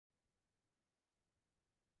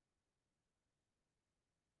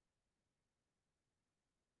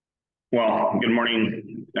Well, good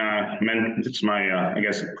morning, men. It's my, I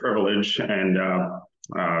guess, privilege and,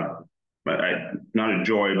 but not a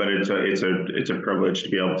joy, but it's a privilege to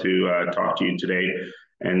be able to talk to you today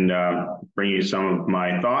and bring you some of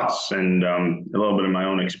my thoughts and a little bit of my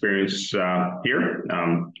own experience here.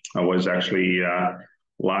 I was actually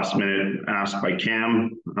last minute asked by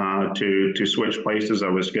Cam to switch places. I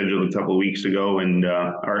was scheduled a couple of weeks ago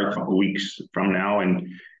or a couple of weeks from now, and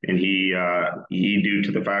he, due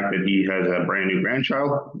to the fact that he has a brand new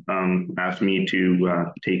grandchild, asked me to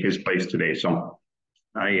take his place today. So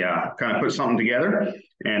I kind of put something together,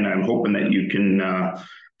 and I'm hoping that you can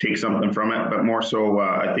take something from it. But more so,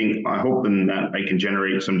 I'm hoping that I can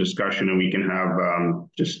generate some discussion, and we can have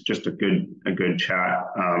just a good chat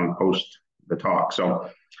post the talk. So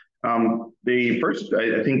the first,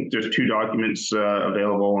 I think there's two documents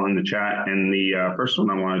available on the chat, and the first one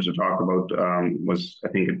I wanted to talk about was, I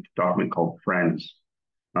think, a document called Friends.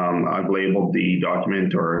 I've labeled the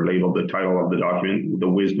document, or labeled the title of the document, The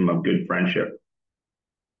Wisdom of Good Friendship.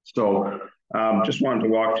 So just wanted to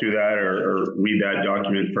walk through that or read that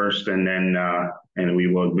document first, and then and we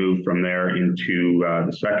will move from there into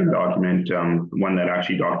the second document, one that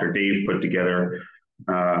actually Dr. Dave put together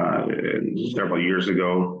several years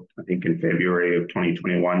ago, I think in February of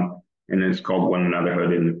 2021, and it's called One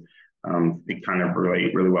Anotherhood, and they kind of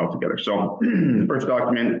relate really well together. So the first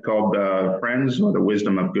document called Friends, or the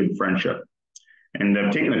Wisdom of Good Friendship. And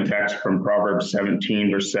I've taken a text from Proverbs 17,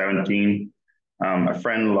 verse 17. A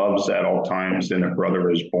friend loves at all times, and a brother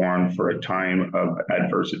is born for a time of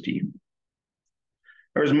adversity.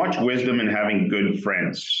 There's much wisdom in having good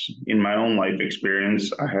friends. In my own life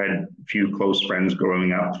experience, I had a few close friends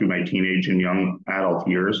growing up through my teenage and young adult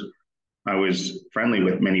years. I was friendly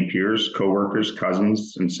with many peers, coworkers,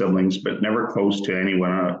 cousins, and siblings, but never close to any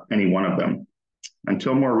one of them.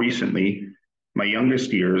 Until more recently, my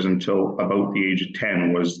youngest years, until about the age of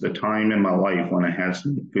 10, was the time in my life when I had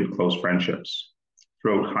some good close friendships.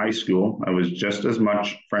 Throughout high school, I was just as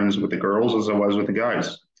much friends with the girls as I was with the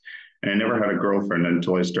guys. And I never had a girlfriend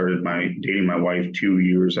until I started dating my wife 2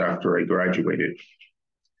 years after I graduated.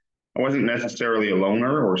 I wasn't necessarily a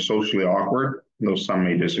loner or socially awkward, though some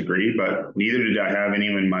may disagree, but neither did I have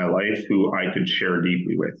anyone in my life who I could share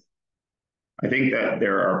deeply with. I think that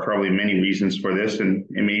there are probably many reasons for this, and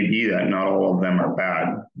it may be that not all of them are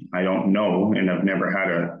bad. I don't know, and I've never had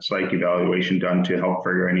a psych evaluation done to help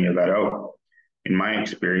figure any of that out. In my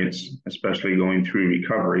experience, especially going through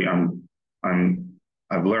recovery,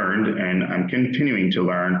 I've learned, and I'm continuing to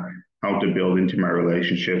learn, how to build into my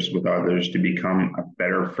relationships with others to become a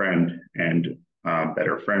better friend and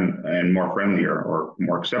more friendlier or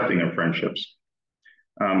more accepting of friendships.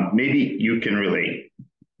 Maybe you can relate,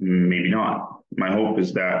 maybe not. My hope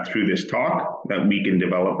is that through this talk, that we can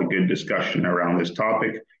develop a good discussion around this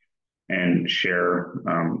topic and share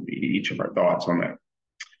each of our thoughts on that.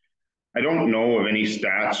 I don't know of any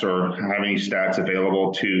stats or have any stats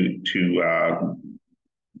available to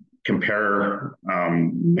compare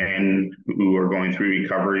men who are going through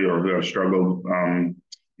recovery or who have struggled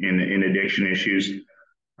in addiction issues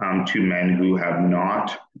to men who have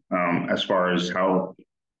not, as far as how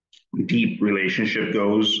deep relationships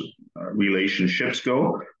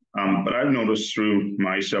go. But I've noticed through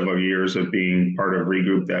my several years of being part of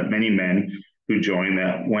Regroup that many men who join,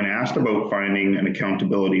 that when asked about finding an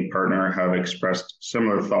accountability partner, have expressed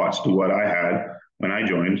similar thoughts to what I had when I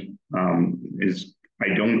joined, is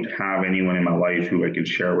I don't have anyone in my life who I could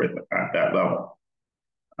share with at that level.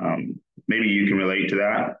 Maybe you can relate to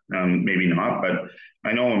that, maybe not, but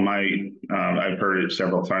I know I've heard it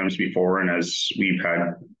several times before, and as we've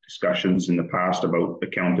had discussions in the past about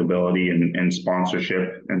accountability and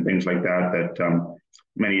sponsorship and things like that, that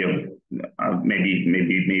many of, maybe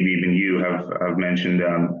even you have mentioned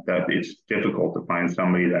that it's difficult to find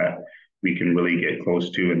somebody that we can really get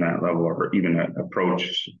close to in that level, or even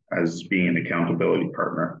approach as being an accountability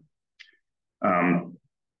partner.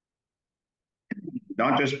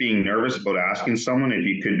 Not just being nervous about asking someone if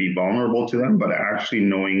you could be vulnerable to them, but actually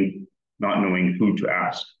not knowing who to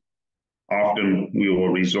ask. Often we will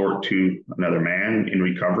resort to another man in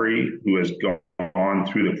recovery who has gone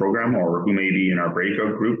through the program, or who may be in our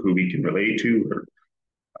breakout group who we can relate to,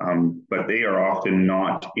 but they are often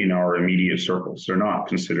not in our immediate circles. They're not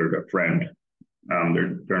considered a friend.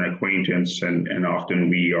 They're an acquaintance, and often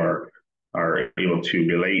we are able to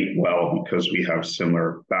relate well because we have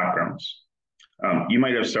similar backgrounds. You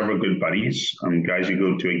might have several good buddies, guys you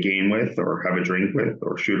go to a game with, or have a drink with,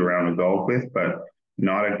 or shoot around a golf with, but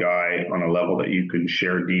not a guy on a level that you can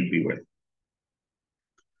share deeply with.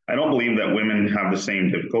 I don't believe that women have the same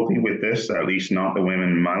difficulty with this, at least not the women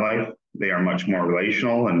in my life. They are much more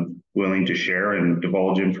relational, and willing to share and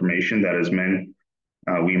divulge information that as men,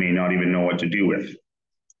 we may not even know what to do with.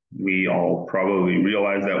 We all probably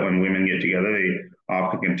realize that when women get together, they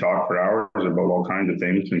often can talk for hours about all kinds of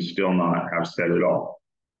things and still not have said it all.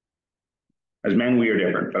 As men, we are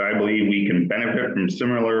different, but I believe we can benefit from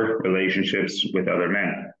similar relationships with other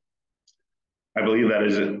men. I believe that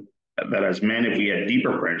as men, if we had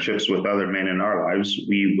deeper friendships with other men in our lives,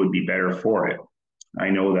 we would be better for it. I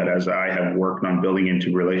know that as I have worked on building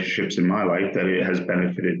into relationships in my life, that it has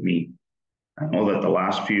benefited me. I know that the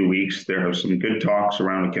last few weeks, there are some good talks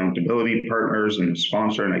around accountability partners and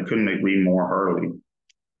sponsor, and I couldn't agree more heartily.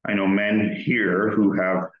 I know men here who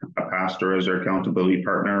have a pastor as their accountability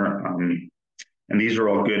partner, and these are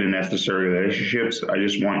all good and necessary relationships. I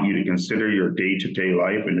just want you to consider your day-to-day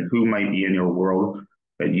life and who might be in your world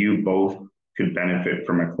that you both could benefit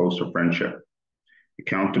from a closer friendship.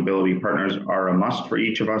 Accountability partners are a must for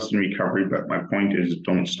each of us in recovery, but my point is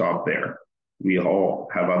don't stop there. We all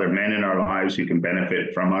have other men in our lives who can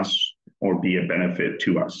benefit from us or be a benefit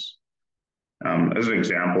to us. As an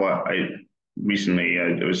example, I recently,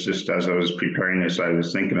 it was just as I was preparing this, I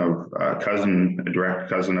was thinking of a direct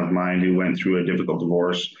cousin of mine who went through a difficult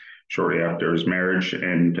divorce shortly after his marriage.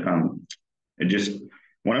 And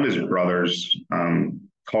one of his brothers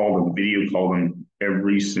video called him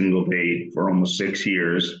every single day for almost 6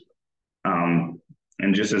 years.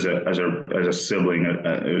 And just as a sibling,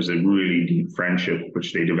 it was a really deep friendship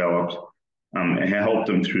which they developed. And helped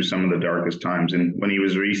him through some of the darkest times. And when he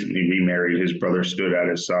was recently remarried, his brother stood at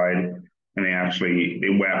his side, and they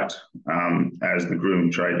wept as the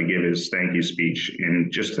groom tried to give his thank you speech.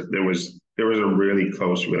 And just there was a really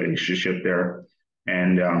close relationship there,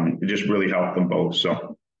 and it just really helped them both.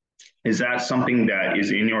 So, is that something that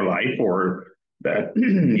is in your life, or that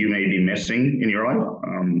you may be missing in your life?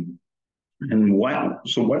 And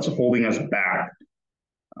what's holding us back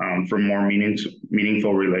from more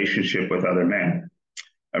meaningful relationship with other men?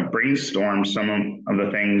 I've brainstormed some of the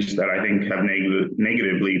things that I think have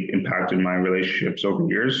negatively impacted my relationships over the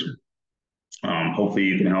years. Hopefully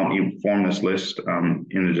you can help me form this list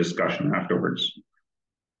in the discussion afterwards.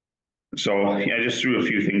 So yeah, I just threw a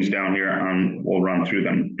few things down here. We'll run through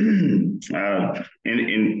them.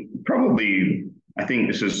 Probably, I think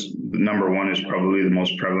this is number one, is probably the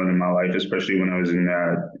most prevalent in my life, especially when I was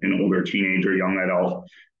an older teenager, young adult.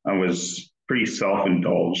 I was pretty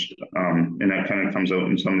self-indulged, and that kind of comes out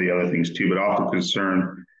in some of the other things too, but often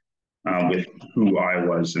concerned with who I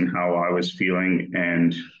was and how I was feeling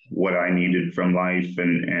and what I needed from life,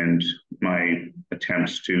 and my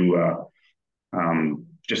attempts to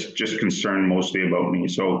just concerned mostly about me.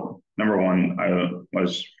 So number one, I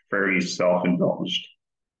was very self-indulged.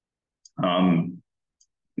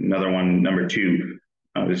 Another one, number two,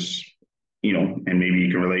 I was, and maybe you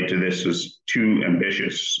can relate to this, is too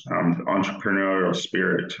ambitious, entrepreneurial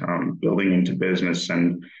spirit, building into business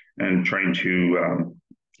and trying to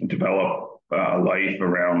develop a life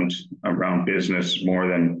around business more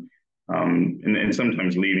than, and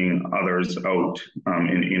sometimes leaving others out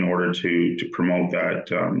in order to promote that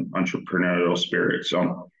entrepreneurial spirit.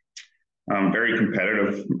 So very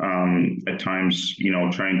competitive at times,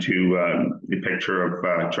 trying to the picture of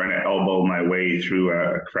trying to elbow my way through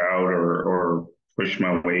a crowd or push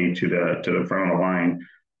my way to the front of the line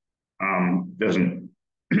doesn't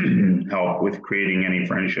help with creating any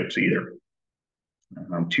friendships either.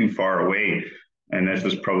 Too far away, and this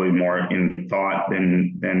is probably more in thought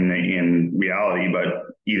than in reality, but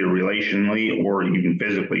either relationally or even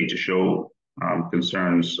physically, to show others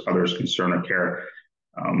concern or care.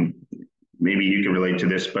 Maybe you can relate to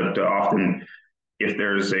this, but often if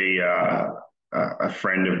there's a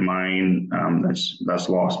friend of mine that's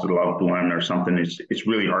lost a loved one or something, it's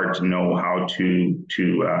really hard to know how to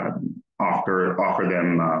offer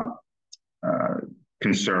them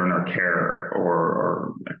concern or care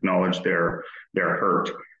or acknowledge their hurt.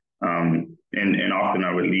 And often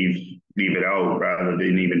I would leave it out rather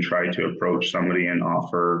than even try to approach somebody and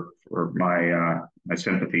offer for my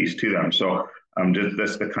sympathies to them. So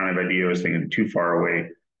that's the kind of idea I was thinking. Too far away,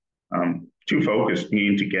 too focused,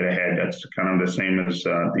 needing to get ahead. That's kind of the same as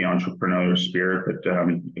the entrepreneurial spirit. But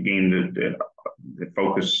again, the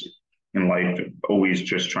focus in life, always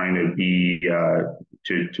just trying to be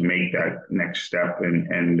to make that next step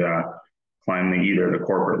and climb either the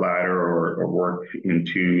corporate ladder or work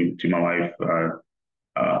into my life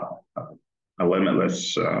a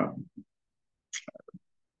limitless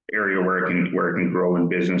area where it can grow in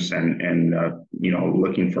business and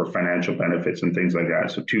looking for financial benefits and things like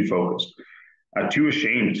that. So too focused, too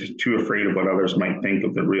ashamed, too afraid of what others might think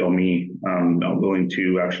of the real me, not willing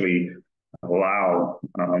to actually allow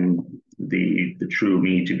the true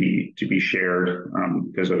me to be shared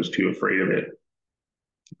because I was too afraid of it.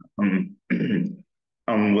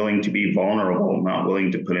 Unwilling to be vulnerable, not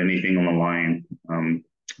willing to put anything on the line,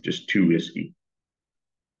 just too risky.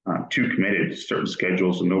 Too committed to certain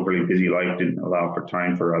schedules, and overly busy life didn't allow for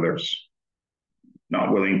time for others.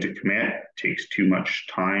 Not willing to commit, takes too much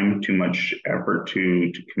time, too much effort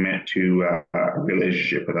to commit to a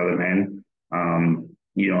relationship with other men.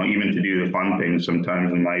 Even to do the fun things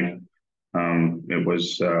sometimes in life. It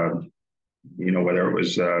was, whether it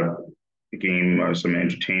was a game, some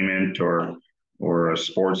entertainment, or a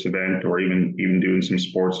sports event, or even doing some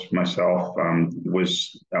sports myself,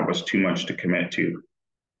 that was too much to commit to.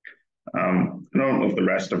 I don't know if the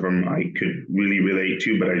rest of them I could really relate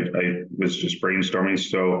to, but I was just brainstorming.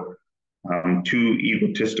 So too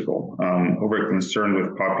egotistical, over concerned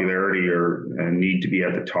with popularity or need to be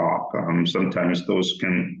at the top. Sometimes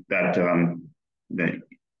that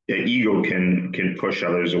ego can push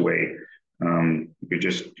others away. You're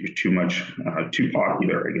too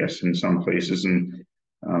popular, I guess, in some places, and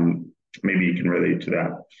maybe you can relate to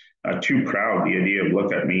that. Too proud, the idea of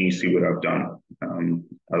look at me, see what I've done.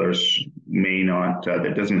 Others may not.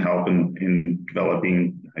 That doesn't help in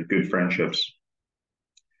developing good friendships.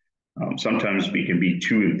 Sometimes we can be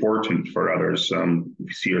too important for others.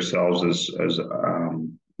 We see ourselves as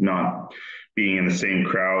not being in the same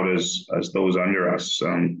crowd as those under us,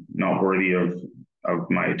 not worthy of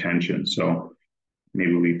my attention. So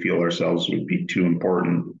maybe we feel ourselves would be too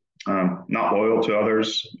important. Not loyal to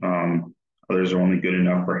others. Others are only good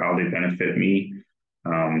enough for how they benefit me.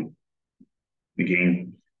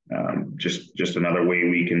 Again, just another way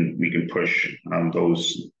we can push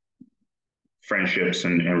those friendships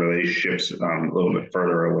and relationships a little bit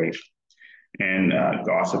further away. And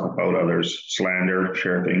gossip about others, slander,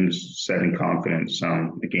 share things said in confidence.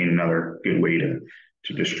 Again, another good way to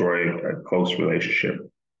destroy a close relationship.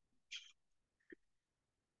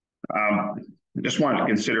 I just wanted to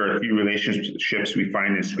consider a few relationships we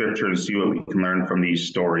find in Scripture and see what we can learn from these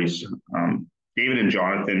stories. David and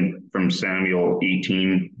Jonathan from Samuel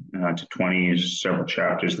 18 to 20, several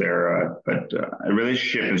chapters there, but a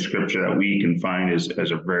relationship in Scripture that we can find is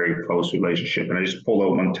a very close relationship. And I just pulled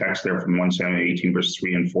out one text there from 1 Samuel 18, verse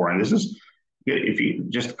 3 and 4. And this is,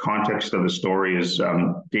 just the context of the story is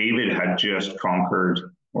David had just conquered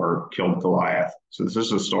or killed Goliath. So this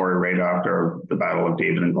is a story right after the battle of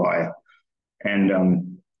David and Goliath.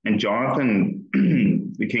 And Jonathan,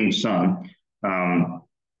 the king's son,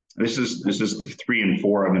 this is 3 and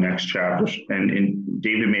 4 of the next chapters. And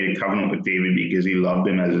David made a covenant with David because he loved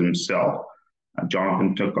him as himself.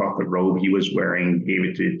 Jonathan took off the robe he was wearing, gave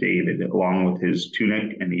it to David, along with his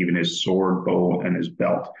tunic and even his sword, bow, and his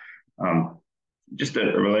belt. Just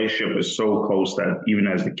a relationship was so close that even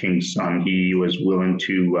as the king's son, he was willing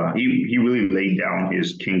to, he really laid down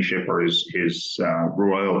his kingship or his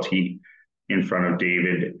royalty in front of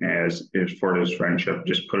David as for his friendship,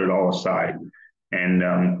 just put it all aside. And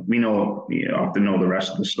we often know the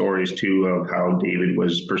rest of the stories too of how David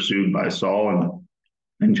was pursued by Saul,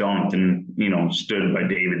 and Jonathan, stood by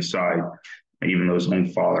David's side, even though his own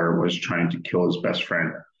father was trying to kill his best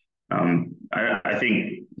friend. I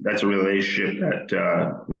think that's a relationship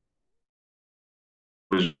that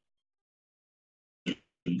was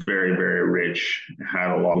very, very rich,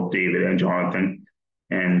 had a lot of David and Jonathan.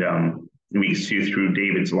 And we see through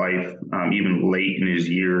David's life, even late in his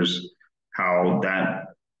years, how that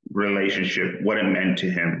relationship, what it meant to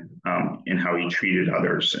him, and how he treated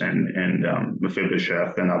others, and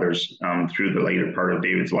Mephibosheth and others through the later part of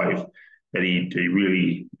David's life, that he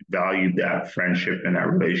really valued that friendship and that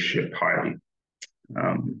relationship highly.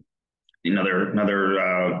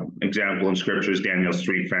 Another example in Scripture is Daniel's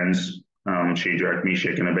 3 friends, Shadrach,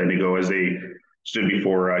 Meshach, and Abednego, as they stood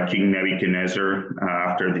before King Nebuchadnezzar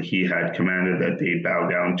after he had commanded that they bow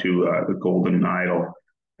down to the golden idol.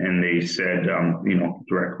 And they said,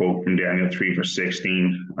 direct quote from Daniel 3, verse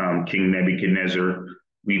 16, King Nebuchadnezzar,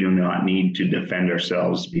 we do not need to defend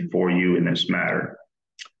ourselves before you in this matter.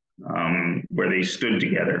 Where they stood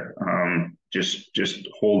together, just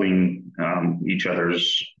holding each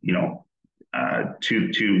other's,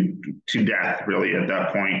 to death. Really, at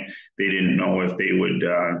that point, they didn't know if they would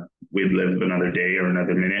live another day or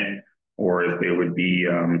another minute, or if they would be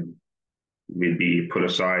put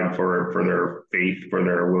aside for their faith, for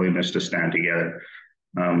their willingness to stand together.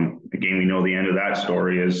 Again, we know the end of that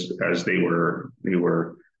story is as they were in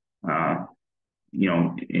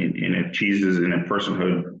Jesus in a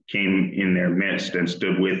personhood came in their midst and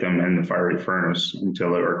stood with them in the fiery furnace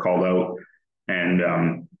until they were called out. And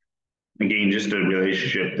again, just a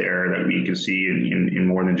relationship there that we can see in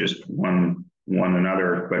more than just one one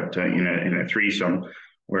another, but in a threesome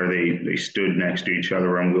where they stood next to each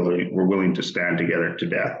other and were willing to stand together to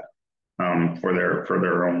death for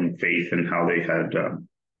their own faith and how they had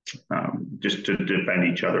just to defend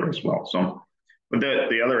each other as well. So, but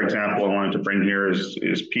the other example I wanted to bring here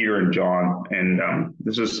is Peter and John, and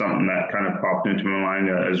this is something that kind of popped into my mind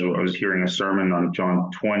as I was hearing a sermon on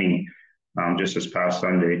John 20 just this past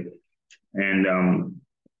Sunday, and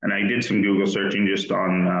I did some Google searching just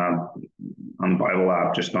on the Bible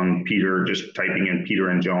app, just on Peter, just typing in Peter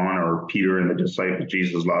and John or Peter and the disciple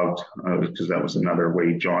Jesus loved, because that was another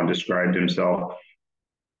way John described himself.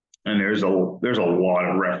 And there's a lot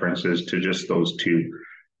of references to just those two.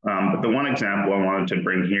 But the one example I wanted to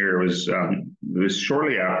bring here was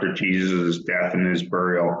shortly after Jesus' death and his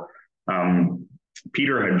burial.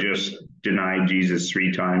 Peter had just denied Jesus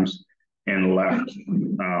 3 times and left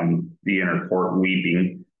the inner court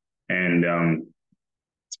weeping, and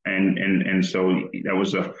so that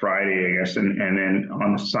was a Friday, I guess, and then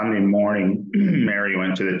on Sunday morning, Mary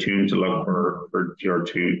went to the tomb to look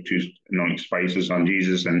to anoint spices on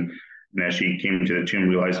Jesus, and as she came to the tomb,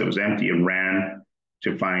 realized it was empty, and ran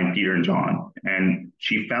to find Peter and John, and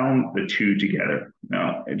she found the two together.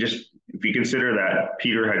 Now, if you consider that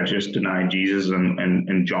Peter had just denied Jesus,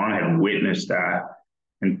 and John had witnessed that,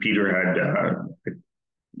 and Peter had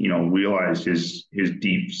realized his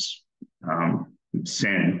deep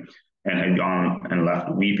sin and had gone and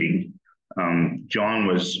left weeping. John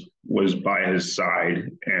was by his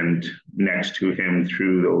side and next to him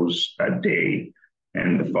through that day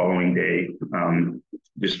and the following day.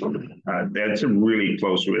 They had some really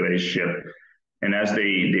close relationship. And as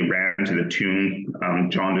they ran to the tomb,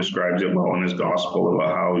 John describes it well in his gospel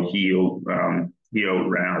about how he outran,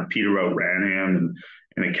 or Peter outran him,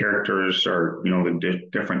 and the characters are, the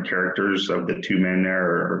different characters of the two men there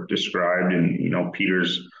are described, and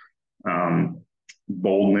Peter's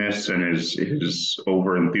boldness and his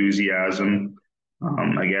over enthusiasm,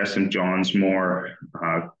 I guess, and John's more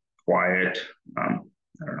quiet. I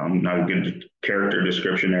don't know, not a good character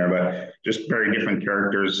description there, but just very different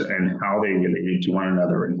characters and how they related to one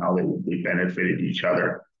another and how they benefited each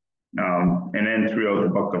other. And then throughout the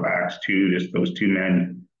book of Acts too, just those two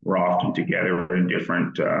men were often together in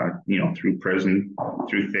different, through prison,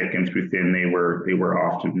 through thick and through thin, they were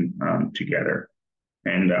often together.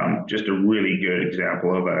 And just a really good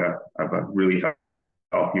example of a really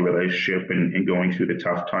healthy relationship and going through the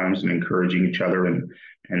tough times and encouraging each other. And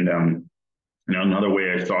another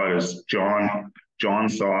way I saw it is John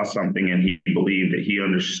saw something and he believed that he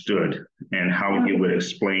understood, and how he would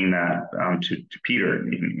explain that to Peter,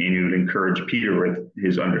 and he would encourage Peter with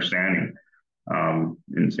his understanding,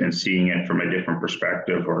 and seeing it from a different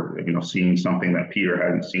perspective, or seeing something that Peter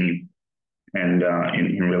hadn't seen, and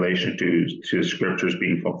in relation to scriptures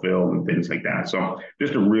being fulfilled and things like that. So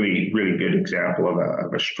just a really, really good example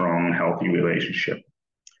of a strong, healthy relationship.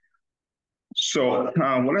 So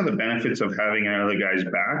what are the benefits of having another guy's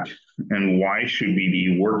back, and why should we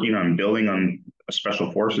be working on building on a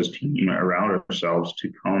special forces team around ourselves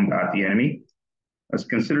to combat the enemy? Let's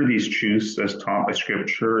consider these truths as taught by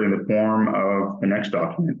scripture in the form of the next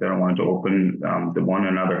document that I wanted to open, the One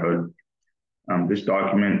Anotherhood. This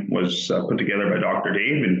document was put together by Dr.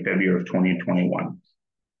 Dave in February of 2021.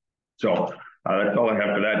 So that's all I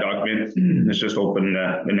have for that document. Let's just open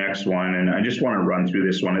the next one, and I just want to run through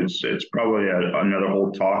this one. It's probably another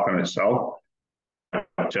whole talk on itself.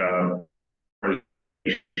 But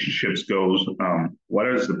relationships goes, what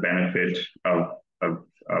is the benefit of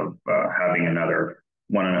having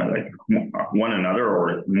one another,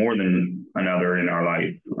 or more than another in our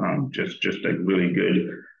life? Just a really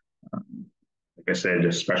good, like I said,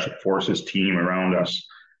 a special forces team around us.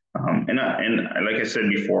 And like I said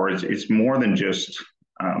before, it's more than just,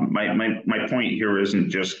 my point here isn't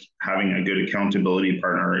just having a good accountability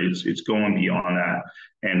partner. It's going beyond that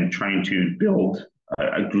and trying to build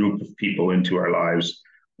a group of people into our lives,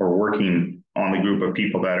 or working on the group of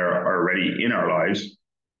people that are already in our lives,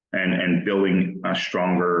 and building a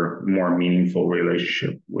stronger, more meaningful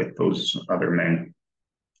relationship with those other men.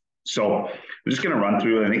 So I'm just going to run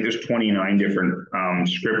through, I think there's 29 different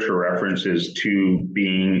scripture references to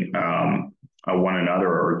being a one another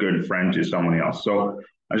or a good friend to someone else. So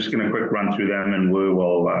I'm just going to quick run through them, and we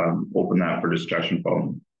will open that for discussion.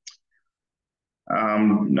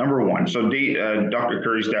 Number one, so Dr.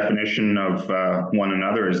 Currie's definition of one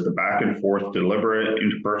another is the back and forth, deliberate,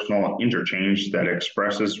 interpersonal interchange that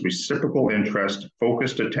expresses reciprocal interest,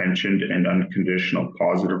 focused attention, and unconditional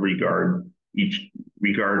positive regard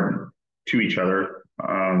to each other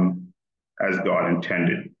as God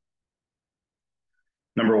intended.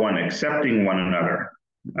 Number one, accepting one another.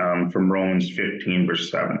 from Romans 15, verse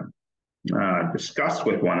 7. Discuss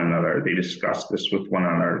with one another. They discuss this with one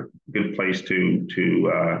another. Good place to do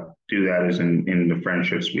that is in the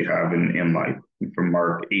friendships we have in life. From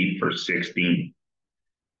Mark 8, verse 16.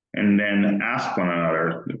 And then ask one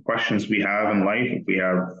another the questions we have in life. If we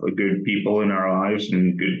have good people in our lives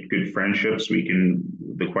and good friendships,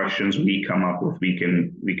 the questions we come up with, we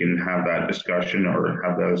can have that discussion or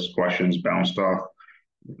have those questions bounced off.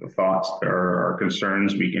 The thoughts or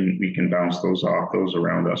concerns, we can bounce those off those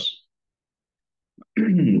around us.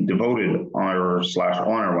 Devoted,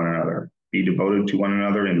 honor one another. Be devoted to one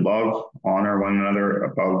another in love. Honor one another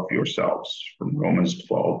above yourselves. From Romans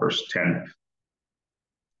 12, verse 10.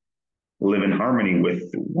 Live in harmony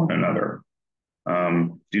with one another.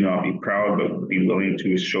 Do not be proud, but be willing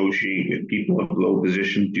to associate with people of low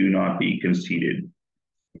position. Do not be conceited.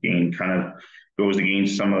 Again, kind of goes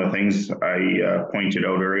against some of the things I pointed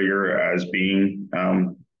out earlier as being,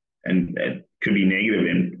 and it could be negative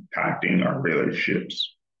impacting our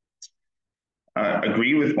relationships.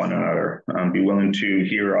 Agree with one another. Be willing to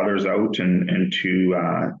hear others out and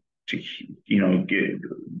to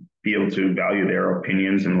be able to value their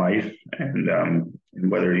opinions in life, and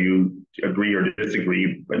whether you agree or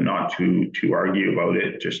disagree, but not to argue about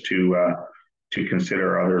it, just to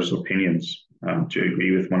consider others' opinions, to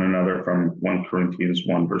agree with one another from 1 Corinthians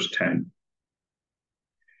 1, verse 10.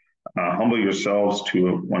 Humble yourselves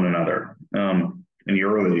to one another. In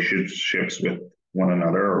your relationships with one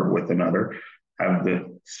another or with another, have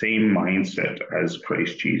the same mindset as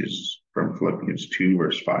Christ Jesus, from Philippians 2,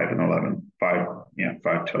 verse 5 and 11.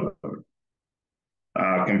 5 to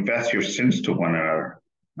 11. Confess your sins to one another.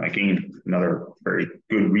 Again, another very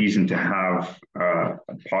good reason to have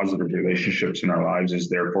positive relationships in our lives is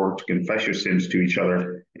therefore to confess your sins to each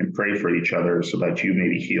other and pray for each other so that you may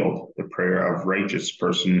be healed. The prayer of righteous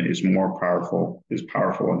person is powerful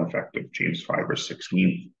and effective. James 5, verse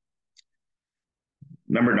 16.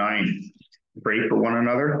 Number 9, pray for one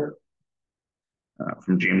another.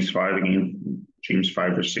 From James 5 again, James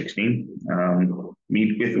 5, verse 16.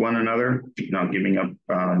 Meet with one another, not giving up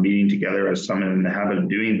meeting together as some in the habit of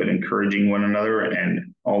doing, but encouraging one another,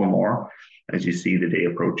 and all the more as you see the day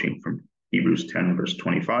approaching. From Hebrews 10, verse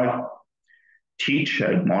 25. Teach,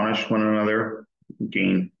 admonish one another.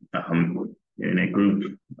 Again, in a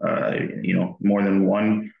group, more than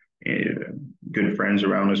one good friends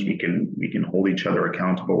around us, we can hold each other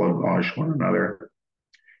accountable, admonish one another,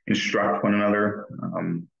 instruct one another.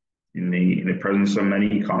 In the presence of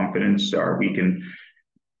many, confidence, or we can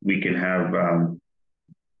have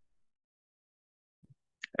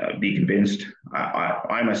be convinced.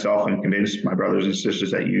 I myself am convinced, my brothers and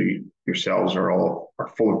sisters, that you yourselves are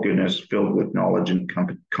full of goodness, filled with knowledge, and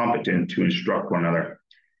competent to instruct one another.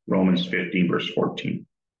 Romans 15, verse 14.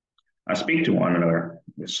 Speak to one another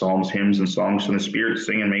with psalms, hymns, and songs from the Spirit.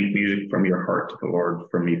 Sing and make music from your heart to the Lord.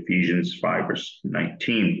 From Ephesians 5, verse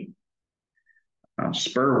 19.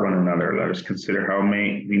 Spur one another. Let us consider how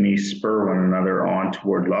we may spur one another on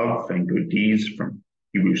toward love and good deeds. From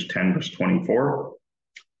Hebrews 10, verse 24.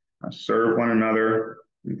 Serve one another.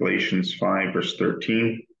 Galatians 5, verse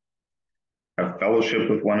 13. Have fellowship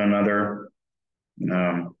with one another.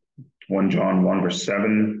 1 John 1, verse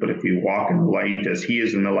 7. But if we walk in the light as he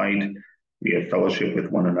is in the light, we have fellowship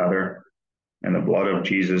with one another. And the blood of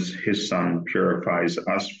Jesus, his Son, purifies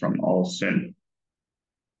us from all sin.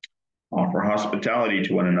 Offer hospitality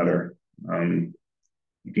to one another.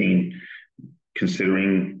 Again,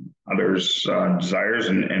 considering others' desires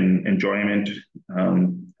and enjoyment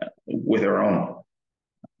with our own.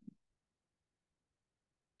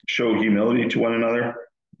 Show humility to one another.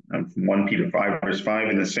 From 1 Peter 5, verse 5.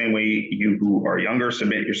 In the same way, you who are younger,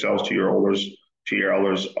 submit yourselves to your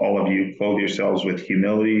elders, all of you, clothe yourselves with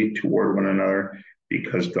humility toward one another,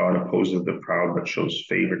 because God opposes the proud but shows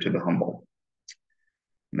favor to the humble.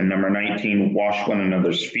 And number 19, wash one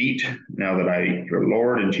another's feet. Now that I, your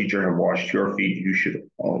Lord and teacher, have washed your feet,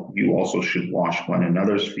 you also should wash one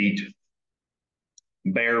another's feet.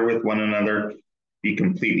 Bear with one another. Be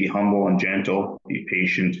completely humble and gentle. Be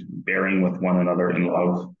patient, bearing with one another in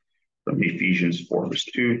love. From Ephesians 4, verse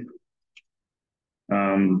 2.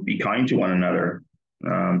 Be kind to one another.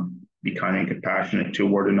 Be kind and compassionate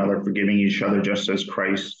toward another, forgiving each other just as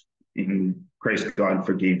Christ God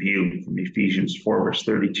forgave you. From Ephesians 4, verse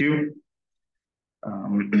 32.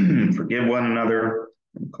 Forgive one another.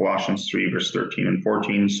 From Colossians 3, verse 13 and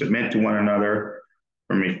 14. Submit to one another.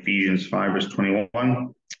 From Ephesians 5, verse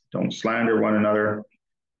 21. Don't slander one another.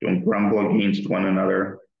 Don't grumble against one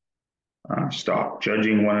another. Stop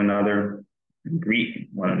judging one another. And greet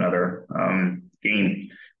one another. Again,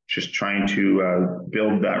 just trying to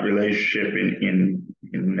build that relationship in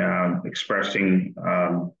expressing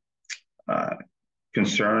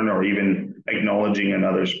concern or even acknowledging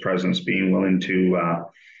another's presence, being willing to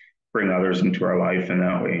bring others into our life in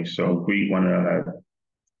that way. So greet one another,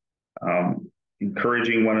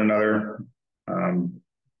 encouraging one another. And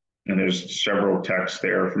there's several texts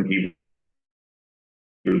there from Hebrews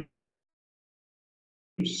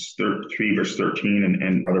 3, verse 13,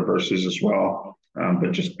 and other verses as well.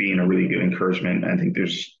 But just being a really good encouragement. I think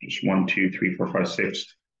there's just 1, 2, 3, 4, 5,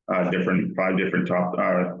 6 5 different top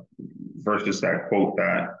verses that quote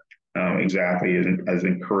that exactly as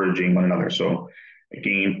encouraging one another. So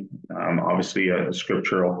again, obviously a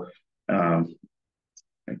scriptural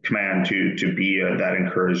command to be that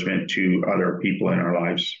encouragement to other people in our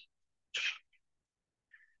lives.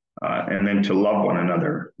 And then to love one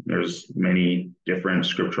another. There's many different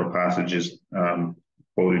scriptural passages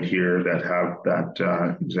quoted here that have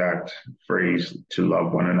that exact phrase, to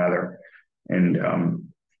love one another. And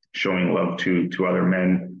showing love to other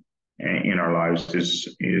men in our lives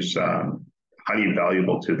is highly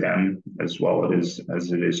valuable to them as well as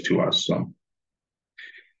it is to us.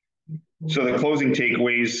 So the closing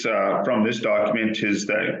takeaways from this document is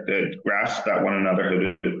that grasp that one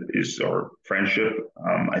another is our friendship.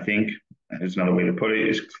 I think is another way to put it,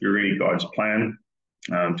 is clearly God's plan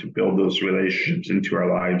to build those relationships into our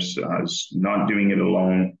lives, not doing it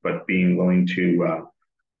alone, but being willing to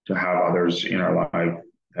have others in our life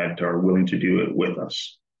that are willing to do it with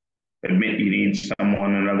us. Admit you need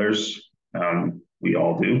someone and others. We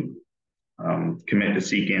all do. Commit to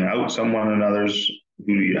seeking out someone and others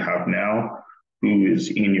who you have now, who is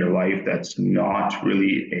in your life that's not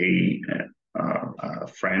really a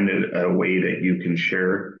friend, a way that you can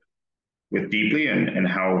share with deeply, and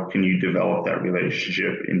how can you develop that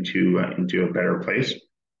relationship into a better place.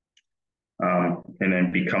 And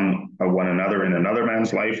then become a one another in another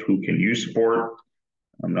man's life. Who can you support?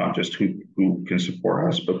 Not just who can support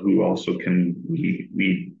us, but who also can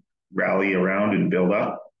we rally around and build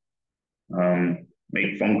up.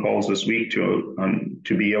 Make phone calls this week to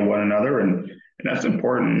be a one another, and that's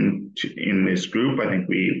important in this group. I think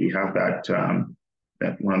we have that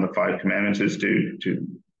that one of the 5 commandments is to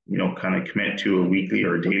kind of commit to a weekly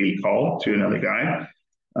or daily call to another guy,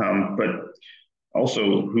 but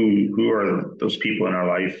also who are those people in our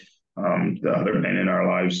life, the other men in our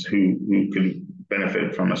lives who could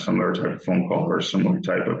benefit from a similar type of phone call or a similar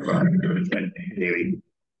type of daily,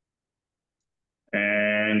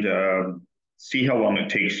 and see how long it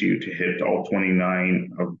takes you to hit all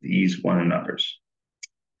 29 of these one another's.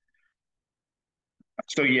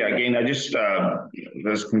 So yeah, again, I just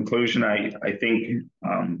this conclusion, I think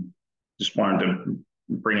just wanted to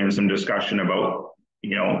bring in some discussion about,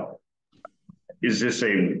 is this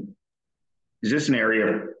an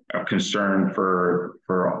area of concern for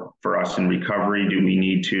us in recovery? Do we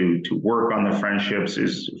need to work on the friendships?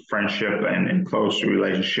 Is friendship and close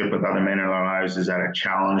relationship with other men in our lives, is that a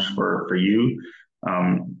challenge for you,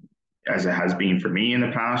 as it has been for me in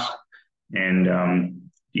the past? And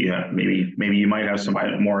maybe you might have some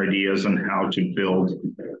more ideas on how to build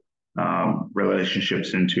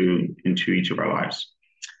relationships into each of our lives.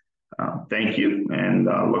 Thank you, and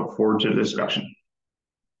look forward to the discussion.